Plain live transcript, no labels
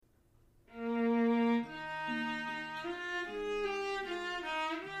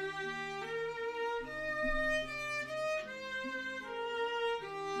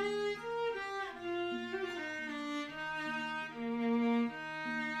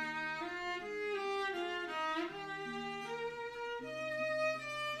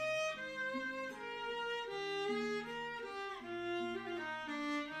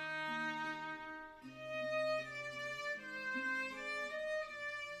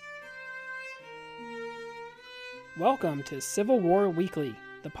Welcome to Civil War Weekly,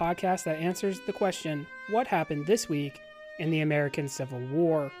 the podcast that answers the question, what happened this week in the American Civil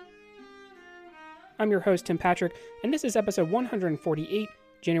War? I'm your host, Tim Patrick, and this is episode 148,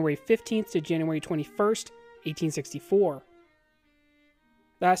 January 15th to January 21st, 1864.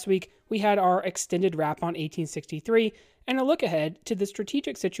 Last week, we had our extended wrap on 1863 and a look ahead to the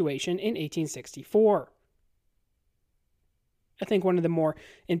strategic situation in 1864. I think one of the more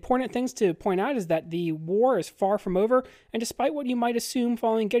important things to point out is that the war is far from over, and despite what you might assume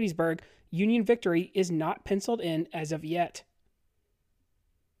following Gettysburg, Union victory is not penciled in as of yet.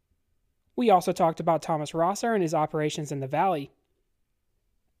 We also talked about Thomas Rosser and his operations in the Valley.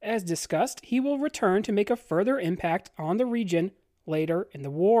 As discussed, he will return to make a further impact on the region later in the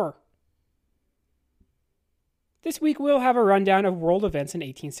war. This week we'll have a rundown of world events in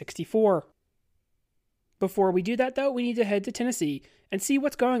 1864. Before we do that, though, we need to head to Tennessee and see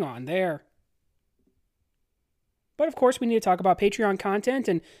what's going on there. But of course, we need to talk about Patreon content,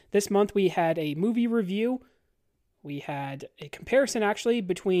 and this month we had a movie review. We had a comparison, actually,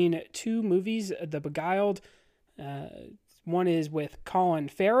 between two movies, The Beguiled. One is with Colin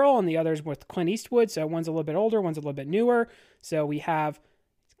Farrell, and the other is with Clint Eastwood, so one's a little bit older, one's a little bit newer. So we have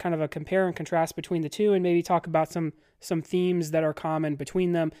kind of a compare and contrast between the two, and maybe talk about some themes that are common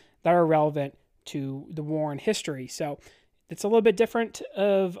between them that are relevant to the war and history. So it's a little bit different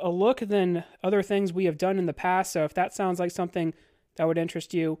of a look than other things we have done in the past. So if that sounds like something that would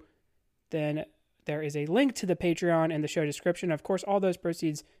interest you, then there is a link to the Patreon in the show description. Of course, all those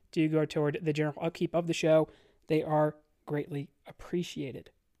proceeds do go toward the general upkeep of the show. They are greatly appreciated.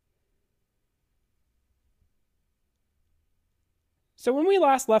 So when we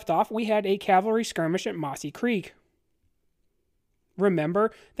last left off, we had a cavalry skirmish at Mossy Creek.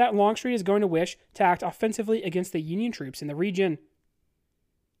 Remember that Longstreet is going to wish to act offensively against the Union troops in the region.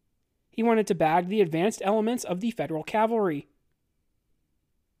 He wanted to bag the advanced elements of the Federal cavalry.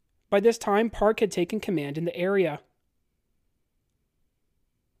 By this time, Parke had taken command in the area.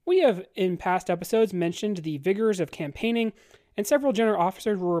 We have, in past episodes, mentioned the vigors of campaigning, and several general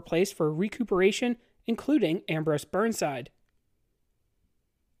officers were replaced for recuperation, including Ambrose Burnside.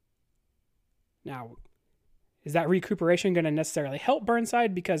 Now, is that recuperation going to necessarily help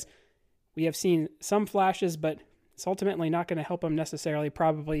Burnside? Because we have seen some flashes, but it's ultimately not going to help him necessarily,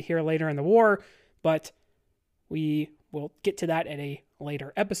 probably here later in the war, but we will get to that at a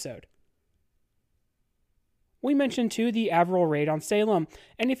later episode. We mentioned too the Averell raid on Salem,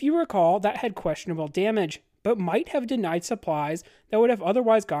 and if you recall, that had questionable damage, but might have denied supplies that would have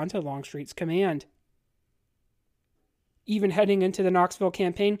otherwise gone to Longstreet's command. Even heading into the Knoxville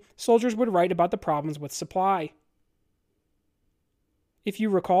campaign, soldiers would write about the problems with supply. If you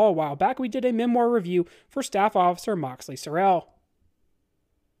recall, a while back we did a memoir review for Staff Officer Moxley Sorrell.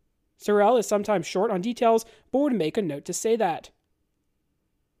 Sorrell is sometimes short on details, but would make a note to say that.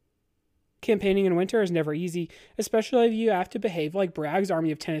 Campaigning in winter is never easy, especially if you have to behave like Bragg's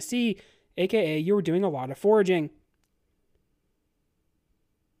Army of Tennessee, aka you were doing a lot of foraging.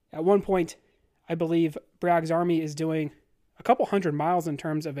 At one point, I believe Bragg's Army is doing a couple hundred miles in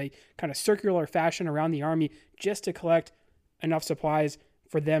terms of a kind of circular fashion around the army just to collect enough supplies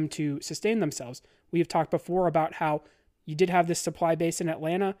for them to sustain themselves. We have talked before about how you did have this supply base in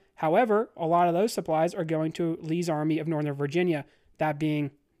Atlanta. However, a lot of those supplies are going to Lee's Army of Northern Virginia, that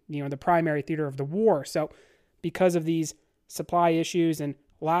being, the primary theater of the war. So because of these supply issues and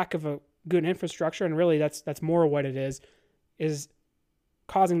lack of a good infrastructure, and really that's more what it is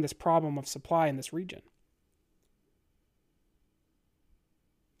causing this problem of supply in this region.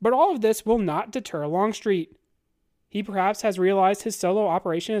 But all of this will not deter Longstreet. He perhaps has realized his solo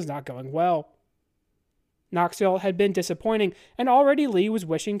operation is not going well. Knoxville had been disappointing, and already Lee was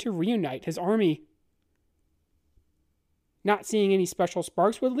wishing to reunite his army. Not seeing any special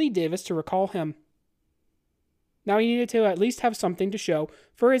sparks with Lee Davis to recall him. Now he needed to at least have something to show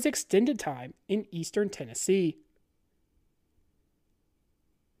for his extended time in eastern Tennessee.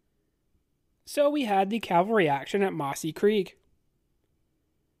 So we had the cavalry action at Mossy Creek.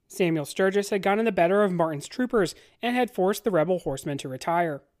 Samuel Sturgis had gotten the better of Martin's troopers and had forced the rebel horsemen to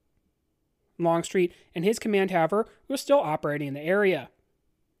retire. Longstreet and his command, however, was still operating in the area.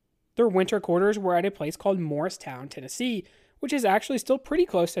 Their winter quarters were at a place called Morristown, Tennessee, which is actually still pretty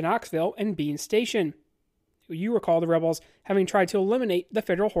close to Knoxville and Bean's Station. You recall the rebels having tried to eliminate the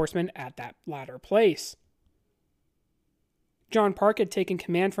Federal horsemen at that latter place. John Parke had taken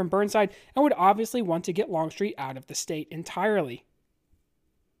command from Burnside and would obviously want to get Longstreet out of the state entirely.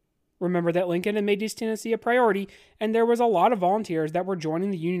 Remember that Lincoln had made East Tennessee a priority, and there was a lot of volunteers that were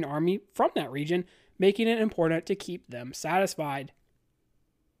joining the Union Army from that region, making it important to keep them satisfied.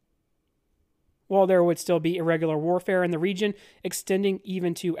 While there would still be irregular warfare in the region, extending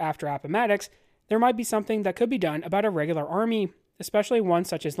even to after Appomattox, there might be something that could be done about a regular army, especially one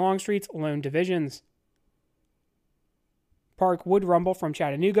such as Longstreet's lone divisions. Parke would rumble from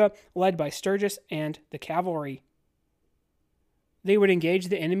Chattanooga, led by Sturgis and the cavalry. They would engage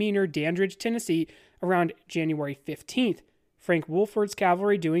the enemy near Dandridge, Tennessee, around January 15th, Frank Wolford's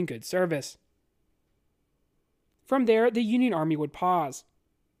cavalry doing good service. From there, the Union Army would pause.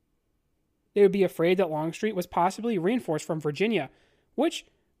 They would be afraid that Longstreet was possibly reinforced from Virginia, which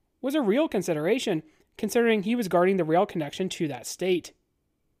was a real consideration, considering he was guarding the rail connection to that state.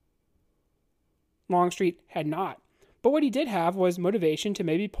 Longstreet had not, but what he did have was motivation to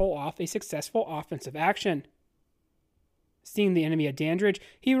maybe pull off a successful offensive action. Seeing the enemy at Dandridge,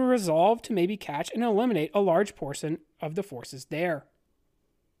 he would resolve to maybe catch and eliminate a large portion of the forces there.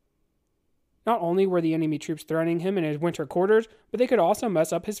 Not only were the enemy troops threatening him in his winter quarters, but they could also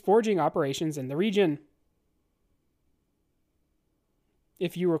mess up his foraging operations in the region.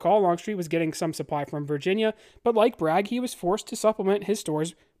 If you recall, Longstreet was getting some supply from Virginia, but like Bragg, he was forced to supplement his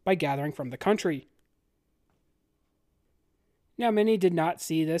stores by gathering from the country. Now, many did not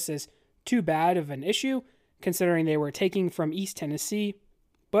see this as too bad of an issue, considering they were taking from East Tennessee,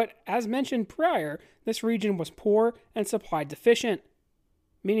 but as mentioned prior, this region was poor and supply deficient,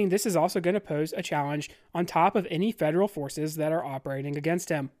 meaning this is also going to pose a challenge on top of any federal forces that are operating against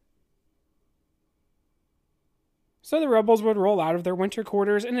him. So the rebels would roll out of their winter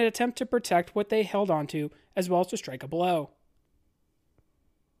quarters in an attempt to protect what they held onto, as well as to strike a blow.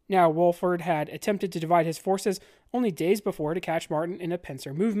 Now, Wolford had attempted to divide his forces only days before to catch Martin in a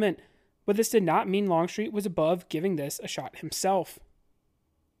pincer movement, but this did not mean Longstreet was above giving this a shot himself.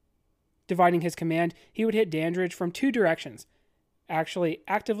 Dividing his command, he would hit Dandridge from two directions, actually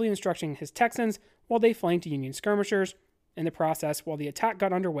actively instructing his Texans while they flanked Union skirmishers, in the process while the attack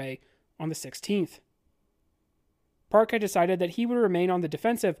got underway on the 16th. Parke had decided that he would remain on the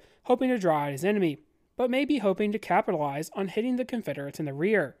defensive, hoping to draw out his enemy, but maybe hoping to capitalize on hitting the Confederates in the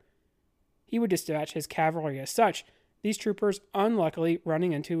rear. He would dispatch his cavalry as such, these troopers unluckily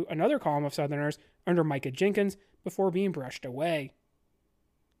running into another column of Southerners under Micah Jenkins before being brushed away.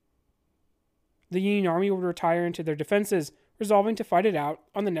 The Union Army would retire into their defenses, resolving to fight it out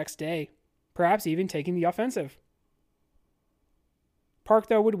on the next day, perhaps even taking the offensive. Parke,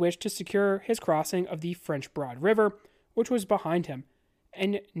 though, would wish to secure his crossing of the French Broad River, which was behind him,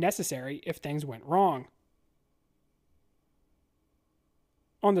 and necessary if things went wrong.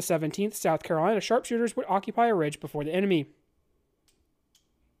 On the 17th, South Carolina sharpshooters would occupy a ridge before the enemy.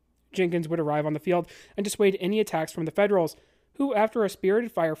 Jenkins would arrive on the field and dissuade any attacks from the Federals, who, after a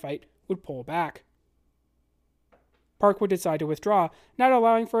spirited firefight, would pull back. Parke would decide to withdraw, not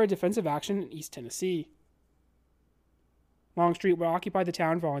allowing for a defensive action in East Tennessee. Longstreet would occupy the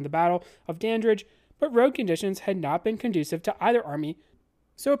town following the Battle of Dandridge, but road conditions had not been conducive to either army,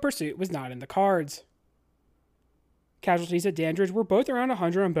 so a pursuit was not in the cards. Casualties at Dandridge were both around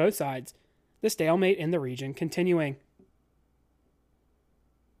 100 on both sides, the stalemate in the region continuing.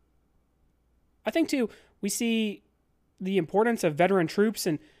 I think, too, we see the importance of veteran troops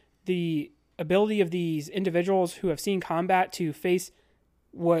and the ability of these individuals who have seen combat to face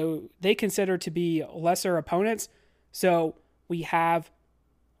what they consider to be lesser opponents. So we have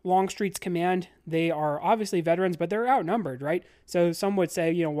Longstreet's command. They are obviously veterans, but they're outnumbered, right? So some would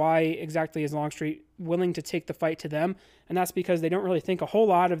say, why exactly is Longstreet willing to take the fight to them? And that's because they don't really think a whole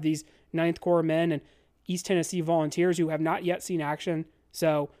lot of these 9th Corps men and East Tennessee volunteers who have not yet seen action.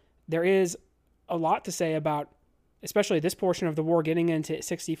 So there is a lot to say about, especially this portion of the war getting into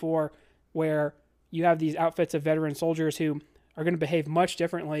 64, where you have these outfits of veteran soldiers who are going to behave much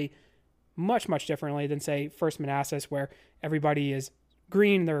differently than, say, 1st Manassas, where everybody is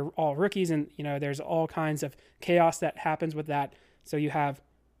green, they're all rookies, and, there's all kinds of chaos that happens with that. So you have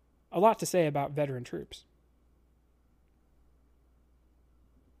a lot to say about veteran troops.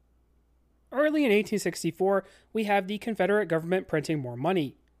 Early in 1864, we have the Confederate government printing more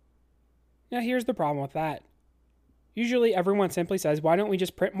money. Now here's the problem with that. Usually everyone simply says, why don't we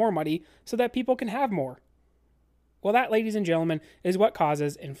just print more money so that people can have more? Well, that, ladies and gentlemen, is what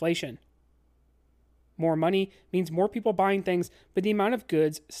causes inflation. More money means more people buying things, but the amount of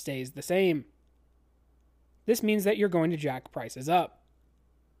goods stays the same. This means that you're going to jack prices up.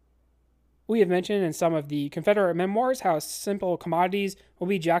 We have mentioned in some of the Confederate memoirs how simple commodities will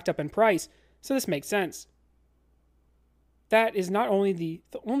be jacked up in price, so this makes sense. That is not only the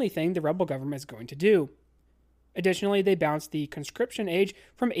only thing the rebel government is going to do. Additionally, they bounced the conscription age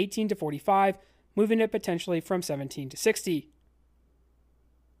from 18 to 45, moving it potentially from 17 to 60.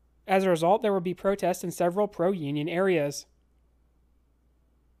 As a result, there would be protests in several pro-union areas.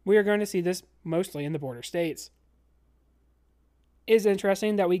 We are going to see this mostly in the border states. It is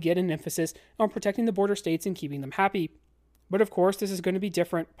interesting that we get an emphasis on protecting the border states and keeping them happy. But of course, this is going to be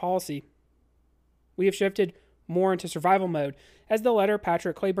different policy. We have shifted more into survival mode, as the letter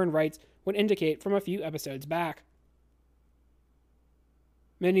Patrick Claiborne writes would indicate from a few episodes back.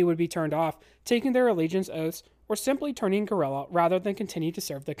 Many would be turned off, taking their allegiance oaths, or simply turning guerrilla rather than continue to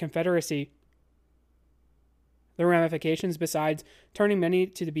serve the Confederacy. The ramifications, besides turning many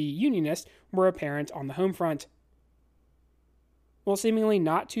to be Unionists, were apparent on the home front. While seemingly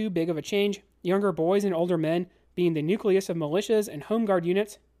not too big of a change, younger boys and older men being the nucleus of militias and home guard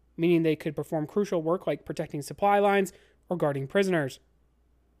units, meaning they could perform crucial work like protecting supply lines or guarding prisoners.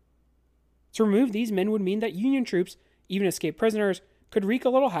 To remove these men would mean that Union troops, even escaped prisoners, could wreak a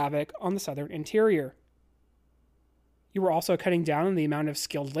little havoc on the southern interior. You were also cutting down on the amount of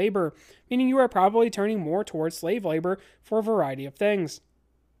skilled labor, meaning you are probably turning more towards slave labor for a variety of things.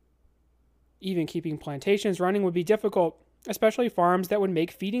 Even keeping plantations running would be difficult, especially farms that would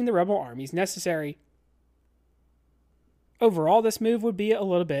make feeding the rebel armies necessary. Overall, this move would be a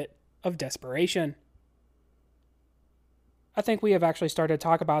little bit of desperation. I think we have actually started to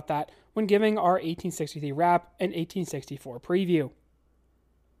talk about that when giving our 1863 wrap and 1864 preview.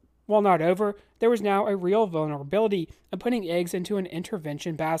 While not over, there was now a real vulnerability, and putting eggs into an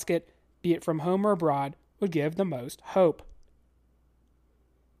intervention basket, be it from home or abroad, would give the most hope.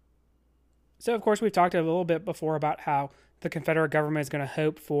 So, of course, we've talked a little bit before about how the Confederate government is going to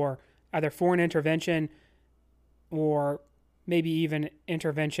hope for either foreign intervention or maybe even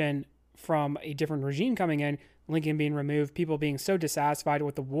intervention from a different regime coming in, Lincoln being removed, people being so dissatisfied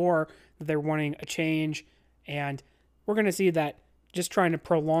with the war that they're wanting a change. And we're going to see that just trying to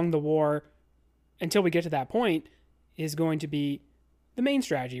prolong the war until we get to that point is going to be the main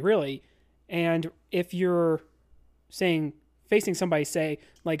strategy, really. And if you're facing somebody, say,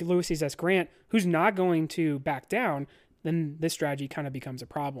 like Ulysses S. Grant, who's not going to back down, then this strategy kind of becomes a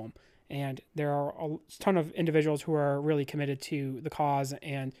problem. And there are a ton of individuals who are really committed to the cause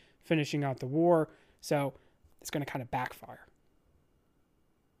and finishing out the war. So it's going to kind of backfire.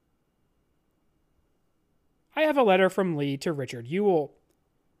 I have a letter from Lee to Richard Ewell.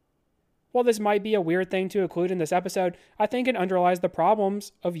 While this might be a weird thing to include in this episode, I think it underlies the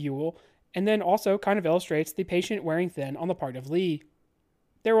problems of Ewell and then also kind of illustrates the patient wearing thin on the part of Lee.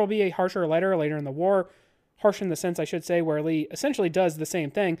 There will be a harsher letter later in the war, harsh in the sense I should say, where Lee essentially does the same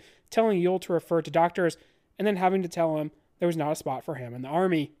thing, telling Ewell to refer to doctors and then having to tell him there was not a spot for him in the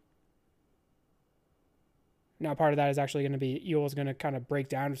army. Now part of that is actually going to be Ewell's going to kind of break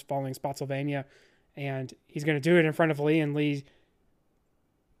down following Spotsylvania, and he's going to do it in front of Lee, and Lee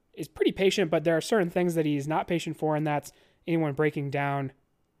is pretty patient, but there are certain things that he's not patient for, and that's anyone breaking down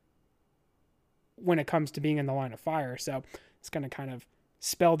when it comes to being in the line of fire. So it's going to kind of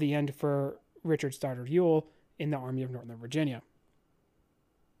spell the end for Richard Stoddard Ewell in the Army of Northern Virginia.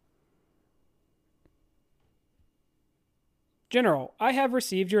 General, I have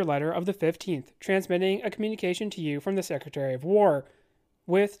received your letter of the 15th, transmitting a communication to you from the Secretary of War,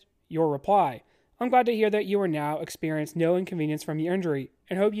 with your reply. I'm glad to hear that you are now experience no inconvenience from your injury,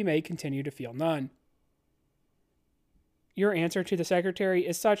 and hope you may continue to feel none. Your answer to the Secretary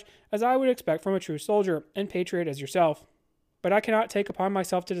is such as I would expect from a true soldier and patriot as yourself, but I cannot take upon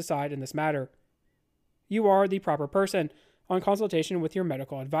myself to decide in this matter. You are the proper person, on consultation with your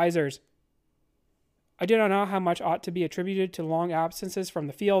medical advisors. I do not know how much ought to be attributed to long absences from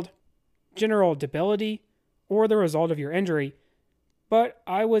the field, general debility, or the result of your injury, but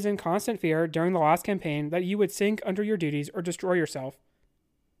I was in constant fear during the last campaign that you would sink under your duties or destroy yourself.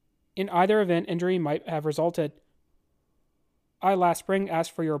 In either event, injury might have resulted. I last spring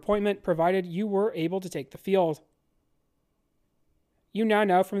asked for your appointment, provided you were able to take the field. You now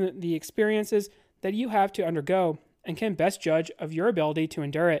know from the experiences that you have to undergo, and can best judge of your ability to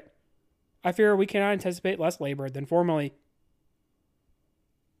endure it. I fear we cannot anticipate less labor than formerly.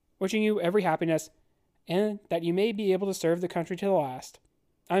 Wishing you every happiness, and that you may be able to serve the country to the last.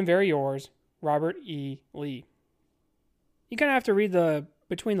 I'm very yours, Robert E. Lee. You kind of have to read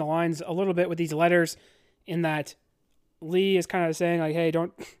between the lines a little bit with these letters, in that Lee is kind of saying, like, hey,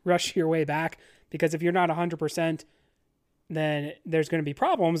 don't rush your way back, because if you're not 100%, then there's going to be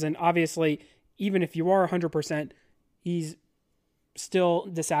problems. And obviously, even if you are 100%, he's still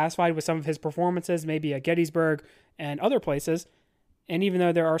dissatisfied with some of his performances, maybe at Gettysburg and other places. And even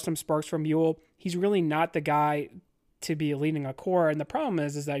though there are some sparks from Ewell, he's really not the guy to be leading a corps. And the problem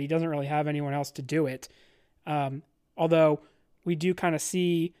is that he doesn't really have anyone else to do it. Although we do kind of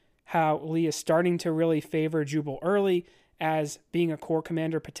see how Lee is starting to really favor Jubal Early as being a corps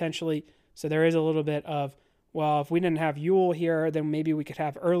commander potentially. So there is a little bit of well, if we didn't have Ewell here, then maybe we could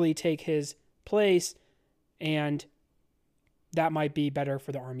have Early take his place, and that might be better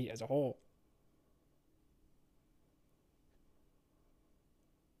for the Army as a whole.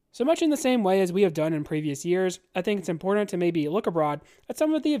 So much in the same way as we have done in previous years, I think it's important to maybe look abroad at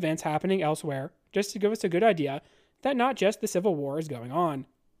some of the events happening elsewhere, just to give us a good idea that not just the Civil War is going on.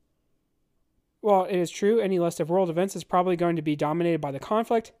 While it is true any list of world events is probably going to be dominated by the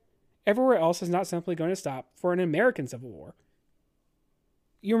conflict, everywhere else is not simply going to stop for an American Civil War.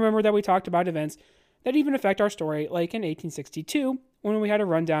 You remember that we talked about events that even affect our story, like in 1862, when we had a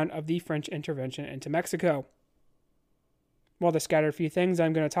rundown of the French intervention into Mexico. While the scattered few things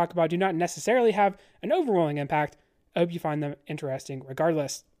I'm going to talk about do not necessarily have an overwhelming impact, I hope you find them interesting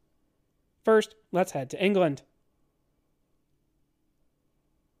regardless. First, let's head to England.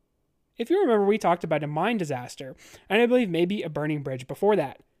 If you remember, we talked about a mine disaster, and I believe maybe a burning bridge before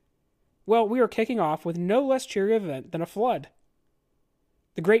that. Well, we are kicking off with no less cheery event than a flood.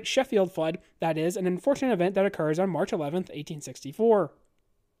 The Great Sheffield Flood, that is, an unfortunate event that occurs on March 11, 1864.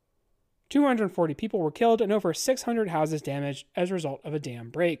 240 people were killed and over 600 houses damaged as a result of a dam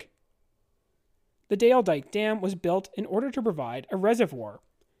break. The Dale Dyke Dam was built in order to provide a reservoir,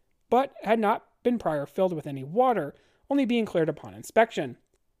 but had not been prior filled with any water, only being cleared upon inspection.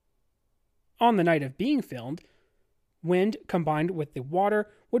 On the night of being filled, wind combined with the water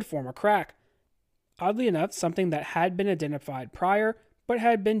would form a crack. Oddly enough, something that had been identified prior, but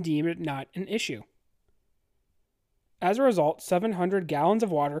had been deemed not an issue. As a result, 700 gallons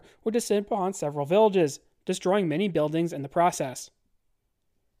of water would descend upon several villages, destroying many buildings in the process.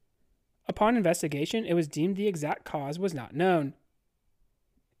 Upon investigation, it was deemed the exact cause was not known.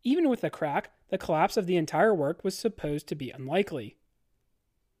 Even with the crack, the collapse of the entire work was supposed to be unlikely.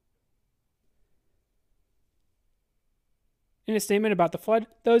 In a statement about the flood,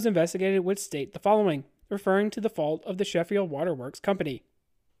 those investigated would state the following, referring to the fault of the Sheffield Waterworks Company.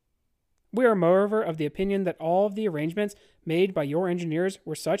 We are moreover of the opinion that all of the arrangements made by your engineers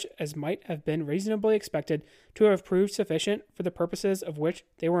were such as might have been reasonably expected to have proved sufficient for the purposes of which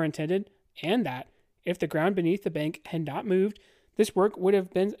they were intended, and that, if the ground beneath the bank had not moved, this work would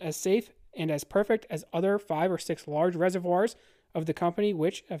have been as safe and as perfect as other 5 or 6 large reservoirs of the company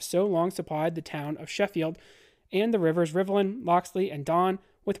which have so long supplied the town of Sheffield and the rivers Rivelin, Loxley, and Don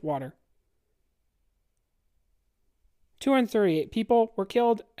with water. 238 people were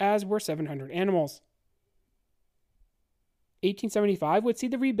killed, as were 700 animals. 1875 would see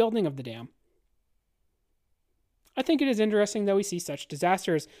the rebuilding of the dam. I think it is interesting that we see such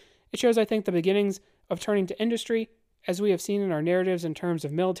disasters. It shows, I think, the beginnings of turning to industry, as we have seen in our narratives in terms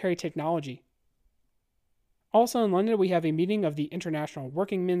of military technology. Also in London, we have a meeting of the International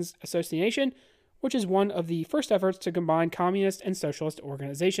Working Men's Association, which is one of the first efforts to combine communist and socialist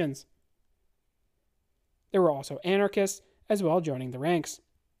organizations. There were also anarchists as well joining the ranks.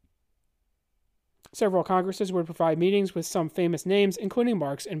 Several congresses would provide meetings with some famous names, including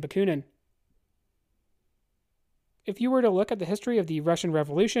Marx and Bakunin. If you were to look at the history of the Russian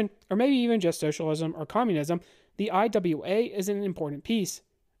Revolution, or maybe even just socialism or communism, the IWA is an important piece,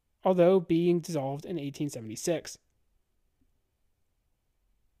 although being dissolved in 1876.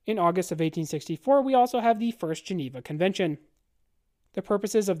 In August of 1864, we also have the First Geneva Convention. The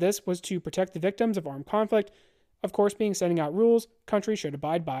purposes of this was to protect the victims of armed conflict, of course being setting out rules countries should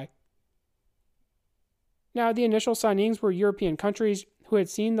abide by. Now, the initial signees were European countries who had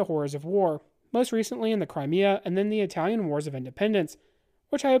seen the horrors of war, most recently in the Crimea and then the Italian Wars of Independence,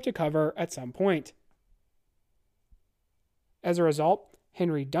 which I hope to cover at some point. As a result,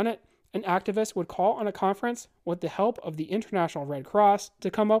 Henry Dunant, an activist, would call on a conference with the help of the International Red Cross to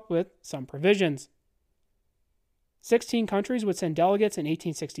come up with some provisions. 16 countries would send delegates in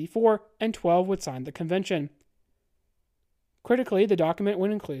 1864, and 12 would sign the convention. Critically, the document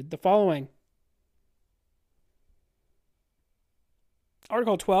would include the following.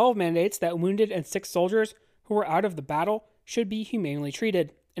 Article 12 mandates that wounded and sick soldiers who were out of the battle should be humanely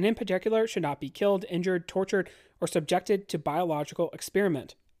treated, and in particular should not be killed, injured, tortured, or subjected to biological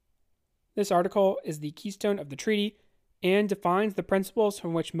experiment. This article is the keystone of the treaty and defines the principles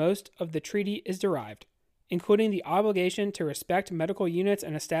from which most of the treaty is derived, including the obligation to respect medical units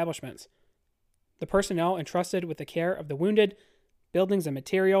and establishments, the personnel entrusted with the care of the wounded, buildings and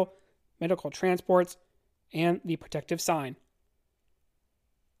material, medical transports, and the protective sign.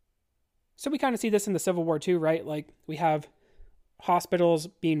 So we kind of see this in the Civil War too, right? Like we have hospitals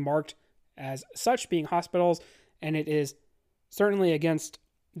being marked as such being hospitals, and it is certainly against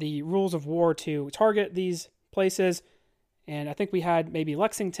the rules of war to target these places. And I think we had maybe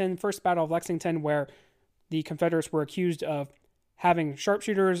Lexington, First Battle of Lexington, where the Confederates were accused of having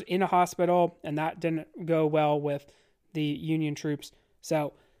sharpshooters in a hospital, and that didn't go well with the Union troops.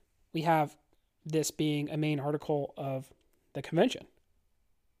 So we have this being a main article of the convention.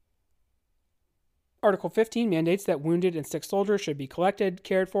 Article 15 mandates that wounded and sick soldiers should be collected,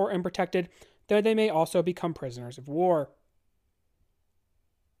 cared for, and protected, though they may also become prisoners of war.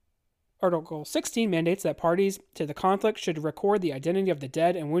 Article 16 mandates that parties to the conflict should record the identity of the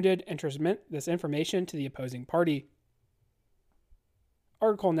dead and wounded and transmit this information to the opposing party.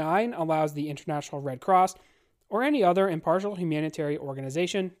 Article 9 allows the International Red Cross or any other impartial humanitarian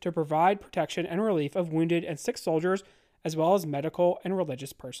organization to provide protection and relief of wounded and sick soldiers, as well as medical and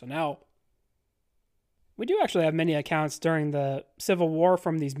religious personnel. We do actually have many accounts during the Civil War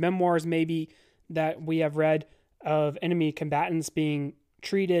from these memoirs, maybe, that we have read of enemy combatants being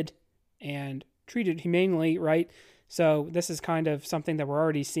treated humanely, right? So this is kind of something that we're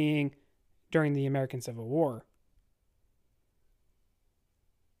already seeing during the American Civil War.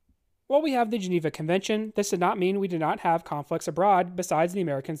 While we have the Geneva Convention, this did not mean we did not have conflicts abroad besides the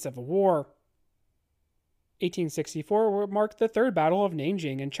American Civil War. 1864 would mark the Third Battle of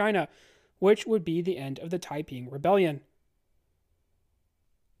Nanjing in China, which would be the end of the Taiping Rebellion.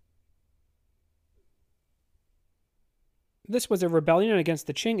 This was a rebellion against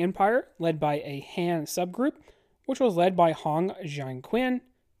the Qing Empire, led by a Han subgroup, which was led by Hong Xiangqin,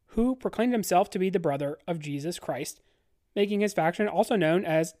 who proclaimed himself to be the brother of Jesus Christ, making his faction also known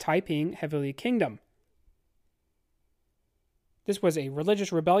as Taiping Heavenly Kingdom. This was a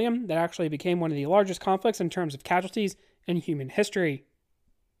religious rebellion that actually became one of the largest conflicts in terms of casualties in human history.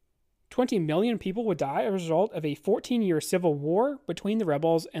 20 million people would die as a result of a 14-year civil war between the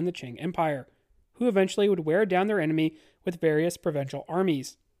rebels and the Qing Empire, who eventually would wear down their enemy with various provincial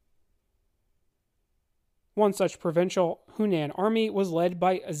armies. One such provincial Hunan army was led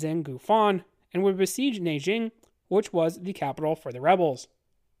by Zheng Gufan and would besiege Nanjing, which was the capital for the rebels.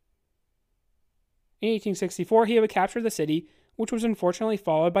 In 1864, he would capture the city, which was unfortunately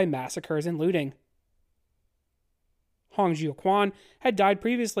followed by massacres and looting. Hong Xiuquan had died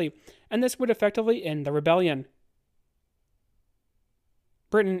previously, and this would effectively end the rebellion.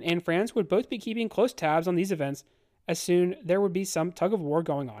 Britain and France would both be keeping close tabs on these events, as soon there would be some tug of war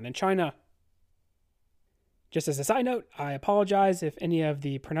going on in China. Just as a side note, I apologize if any of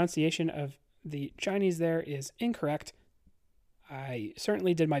the pronunciation of the Chinese there is incorrect. I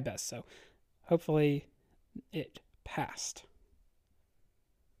certainly did my best, so hopefully it passed.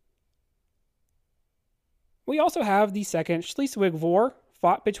 We also have the Second Schleswig War,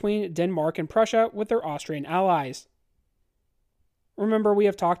 fought between Denmark and Prussia with their Austrian allies. Remember, we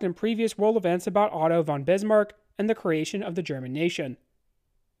have talked in previous world events about Otto von Bismarck and the creation of the German nation.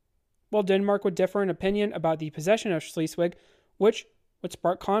 While Denmark would differ in opinion about the possession of Schleswig, which would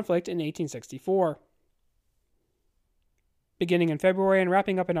spark conflict in 1864. Beginning in February and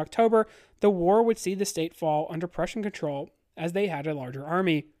wrapping up in October, the war would see the state fall under Prussian control as they had a larger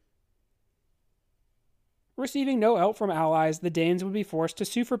army. Receiving no help from allies, the Danes would be forced to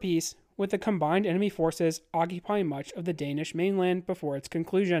sue for peace, with the combined enemy forces occupying much of the Danish mainland before its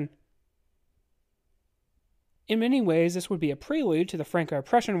conclusion. In many ways, this would be a prelude to the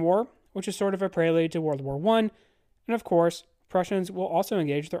Franco-Prussian War, which is sort of a prelude to World War I, and of course, Prussians will also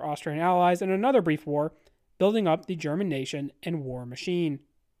engage their Austrian allies in another brief war, building up the German nation and war machine.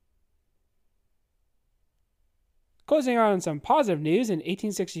 Closing out on some positive news, in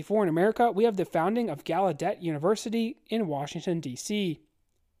 1864 in America, we have the founding of Gallaudet University in Washington, D.C.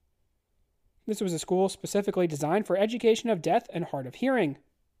 This was a school specifically designed for education of deaf and hard of hearing.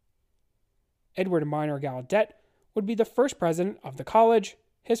 Edward Minor Gallaudet would be the first president of the college,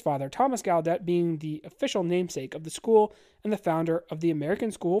 his father Thomas Gallaudet being the official namesake of the school and the founder of the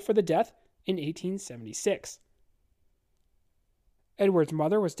American School for the Deaf in 1876. Edward's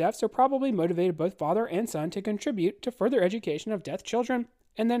mother was deaf, so probably motivated both father and son to contribute to further education of deaf children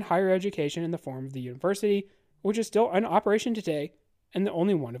and then higher education in the form of the university, which is still in operation today and the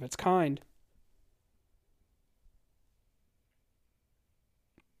only one of its kind.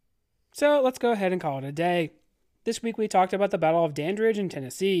 So let's go ahead and call it a day. This week we talked about the Battle of Dandridge in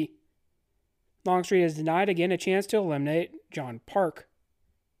Tennessee. Longstreet has denied again a chance to eliminate John Parke.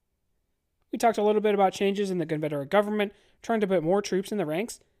 We talked a little bit about changes in the Confederate government, trying to put more troops in the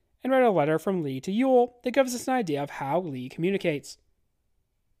ranks, and read a letter from Lee to Ewell that gives us an idea of how Lee communicates.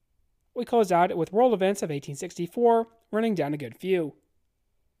 We closed out with world events of 1864, running down a good few.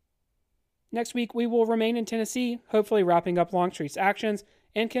 Next week we will remain in Tennessee, hopefully wrapping up Longstreet's actions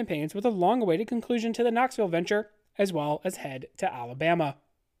and campaigns with a long-awaited conclusion to the Knoxville venture, as well as head to Alabama.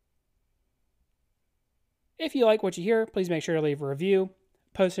 If you like what you hear, please make sure to leave a review.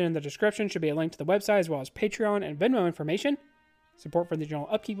 Posted in the description should be a link to the website as well as Patreon and Venmo information. Support for the general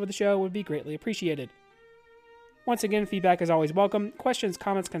upkeep of the show would be greatly appreciated. Once again, feedback is always welcome. Questions,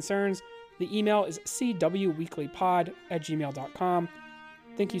 comments, concerns. The email is cwweeklypod@gmail.com.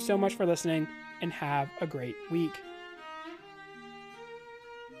 Thank you so much for listening, and have a great week.